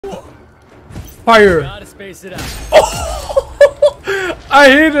Fire. Gotta space it out. Oh, I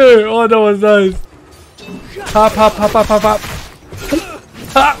hit her. Oh, that was nice. Hop, hop, hop, hop, hop, hop.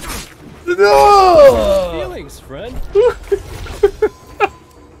 Hop. No. Feelings, friend.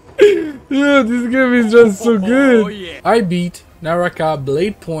 Yeah, this game is just so good. Oh, yeah. I beat Naraka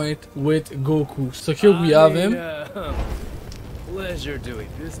Bladepoint with Goku. So here we have him. Pleasure doing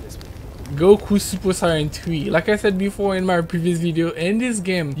business with you. Goku Super Saiyan 3. Like I said before in my previous video, in this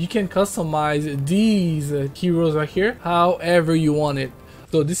game you can customize these heroes right here however you want it.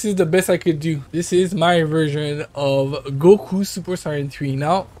 So this is the best I could do. This is my version of Goku Super Saiyan 3.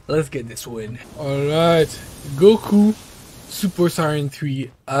 Now let's get this win. Alright, Goku Super Saiyan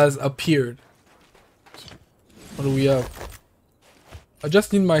 3 has appeared. What do we have? I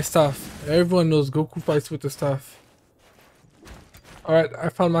just need my staff. Everyone knows Goku fights with the staff. Alright, I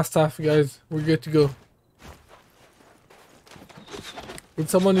found my staff, guys. We're good to go. When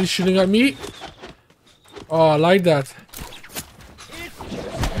someone is shooting at me. Oh, I like that.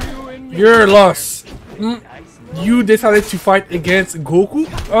 You're lost. You decided to fight against Goku?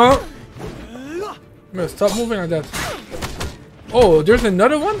 Man, stop moving like that. Oh, there's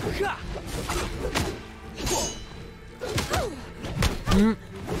another one?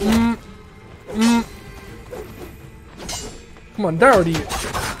 Come on, die already.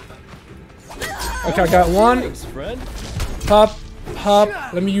 Okay, I got one. Pop, pop.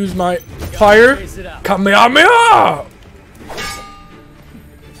 Let me use my fire. Kamehameha!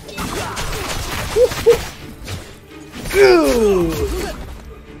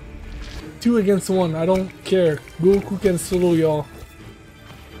 Two against one. I don't care. Goku can solo y'all.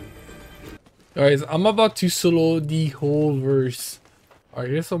 Guys, I'm about to solo the whole verse.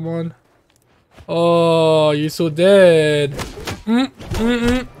 Alright, here's someone. Oh, you're so dead.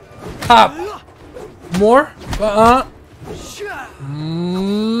 Pop. More? Pop,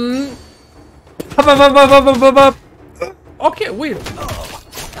 pop, pop, pop. Okay, wait.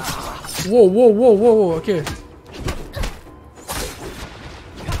 Whoa, whoa, whoa, whoa, whoa. Okay.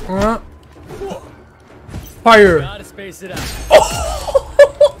 Fire. Gotta space it out.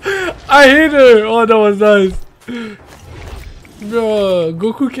 Oh, I hit her. Oh, that was nice. Bro,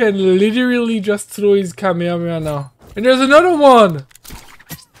 Goku can literally just throw his Kamehameha now. And there's another one.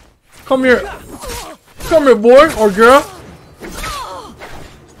 Come here. Come here, boy or girl.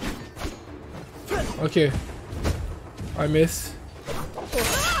 Okay. I missed.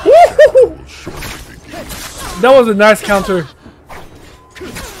 That was a nice counter.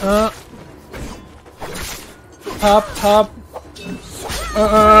 Pop, pop.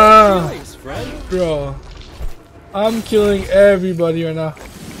 Bro. I'm killing everybody right now.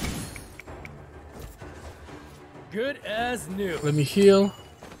 Good as new. Let me heal.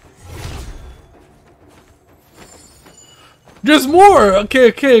 There's more! Okay,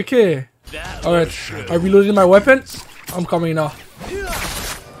 okay, okay. Alright, I reloaded my weapon. I'm coming now.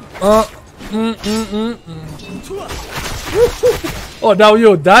 Oh, now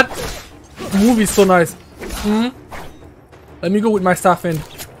yo, that move is so nice. Let me go with my staff in.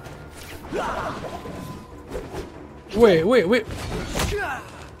 Wait, wait, wait.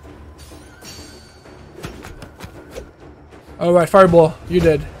 Alright, fireball, you're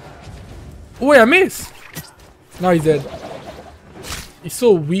dead. Oh, wait, I missed. Now he's dead. He's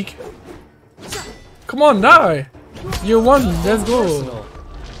so weak. Come on, die. You won. Let's go.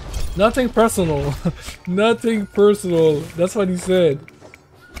 Nothing personal. Nothing personal. That's what he said.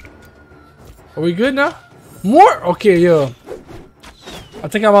 Are we good now? More? Okay, yo. I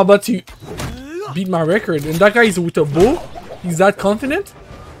think I'm about to beat my record. And that guy is with a bow? He's that confident?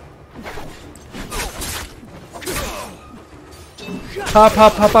 Pop,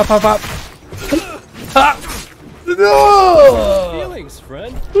 pop, pop, pop, pop, pop. Pop. No! Feelings,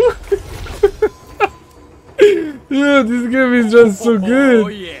 friend. Yeah, this game is just so good. Oh,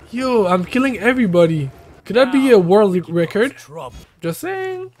 yeah. Yo, I'm killing everybody. Could that be a world record? Just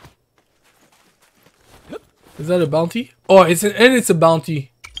saying. Is that a bounty? Oh, it's a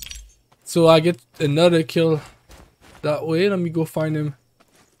bounty. So I get another kill that way. Let me go find him.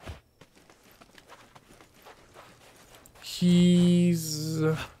 He's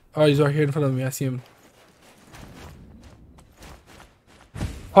right here in front of me. I see him.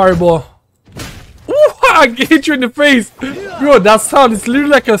 Fireball. Ooh, I hit you in the face. Bro, that sound is literally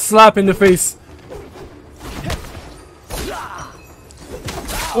like a slap in the face.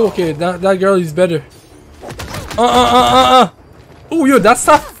 Okay, that girl is better. Oh, yo, that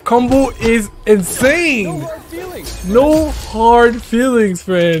stuff combo is insane. No hard feelings,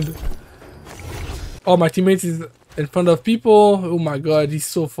 friend. Oh, my teammate is in front of people. Oh my god, he's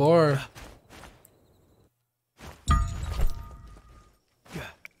so far.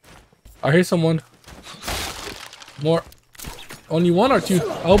 I hear someone. More. Only one or two?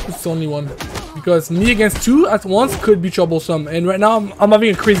 I hope it's only one. Because me against two at once could be troublesome. And right now I'm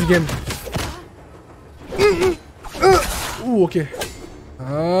having a crazy game. Ooh, okay.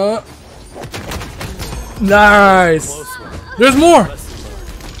 Nice. There's more.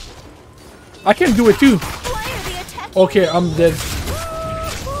 I can do it too. Okay, I'm dead.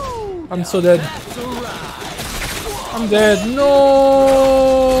 I'm so dead. I'm dead.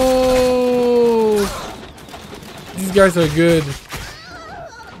 No. These guys are good.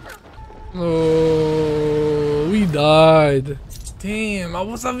 Oh, we died. Damn, I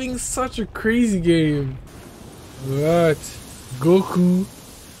was having such a crazy game. Right. Goku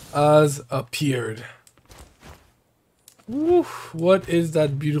has appeared. Woof, what is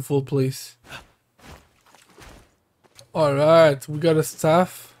that beautiful place? Alright, we got a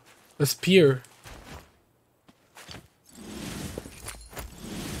staff, a spear.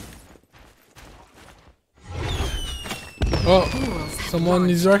 Oh, someone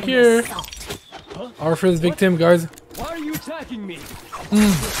is right here. Our first victim, guys. Why are you attacking me?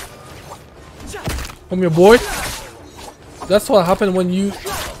 Come here, boy. That's what happened when you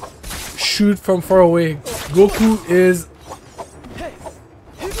shoot from far away. Goku is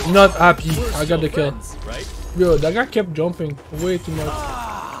not happy. I got the kill. Yo, that guy kept jumping way too much.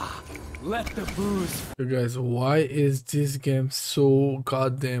 Let the booze. Yo, guys, why is this game so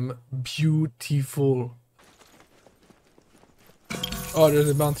goddamn beautiful? Oh, there's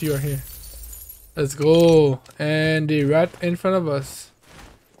a bounty right here. Let's go. And they right in front of us.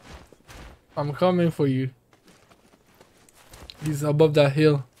 I'm coming for you. He's above that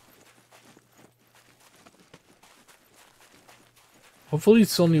hill. Hopefully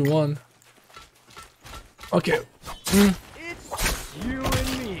it's only one. Okay. It's you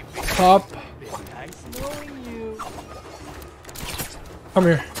and me. Pop. Nice knowing you. Come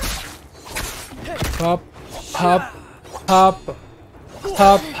here. Pop. Pop. Pop.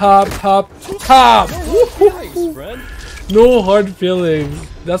 Pop. Pop. Pop. Pop. No hard feelings.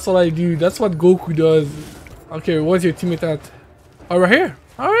 That's what I do. That's what Goku does. Okay, where's your teammate at? Oh, right here.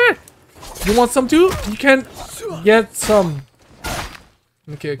 Alright. You want some too? You can get some.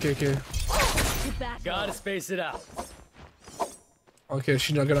 Okay. Gotta space it out. Okay,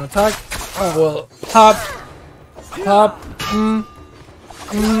 she's not gonna attack. Oh well. Pop. Pop.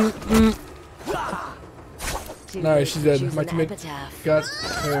 Nice, she's dead. My teammate got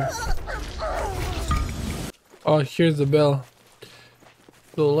her. Oh, here's the bell.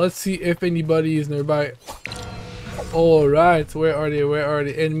 So let's see if anybody is nearby. Alright, where are they? Where are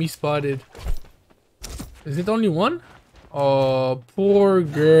they? Enemy spotted. Is it only one? Oh, poor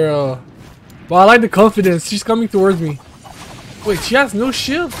girl. But I like the confidence. She's coming towards me. Wait, she has no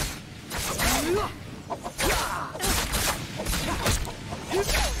shield?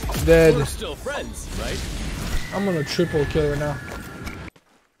 Dead. We're still friends, right? I'm gonna triple kill her now.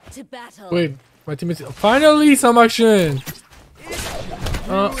 To battle. Wait, my teammates. Finally, some action.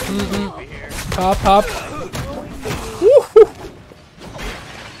 Pop, pop. Woohoo.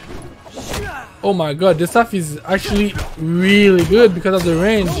 Oh my god, this stuff is actually really good because of the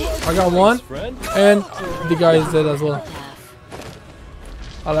range. I got one, and the guy is dead as well.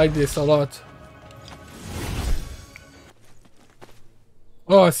 I like this a lot.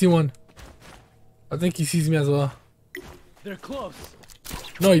 Oh, I see one. I think he sees me as well. They're close.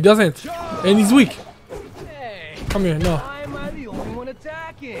 No, he doesn't. And he's weak. Hey, Come here, no. why am I the only one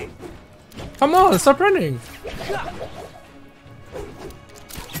attacking? Come on, stop running.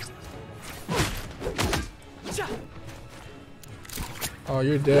 Oh,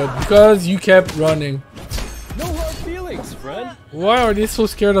 you're dead because you kept running. No hard feelings, friend. Why are they so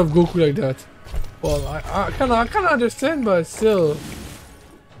scared of Goku like that? Well, I kind of understand, but still.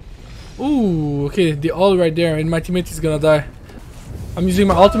 Ooh, okay, they're all right there, and my teammate is gonna die. I'm using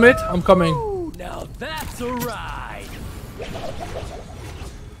my ultimate. I'm coming. Ooh, now that's a ride.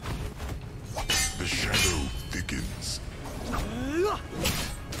 The shadow thickens.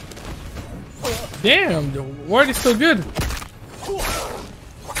 Damn, why are they so good?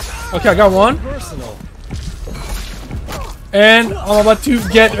 Okay, I got one. Personal. And I'm about to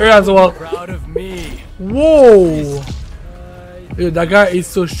get her as well. Proud of me. Whoa! Dude, that guy is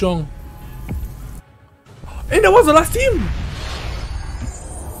so strong. And that was the last team!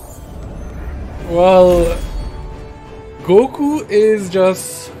 Well, Goku is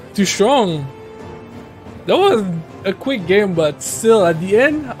just too strong. That was a quick game, but still, at the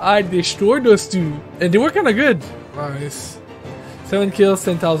end, I destroyed those two. And they were kind of good. Nice. 7 kills,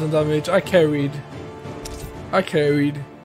 10,000 damage. I carried.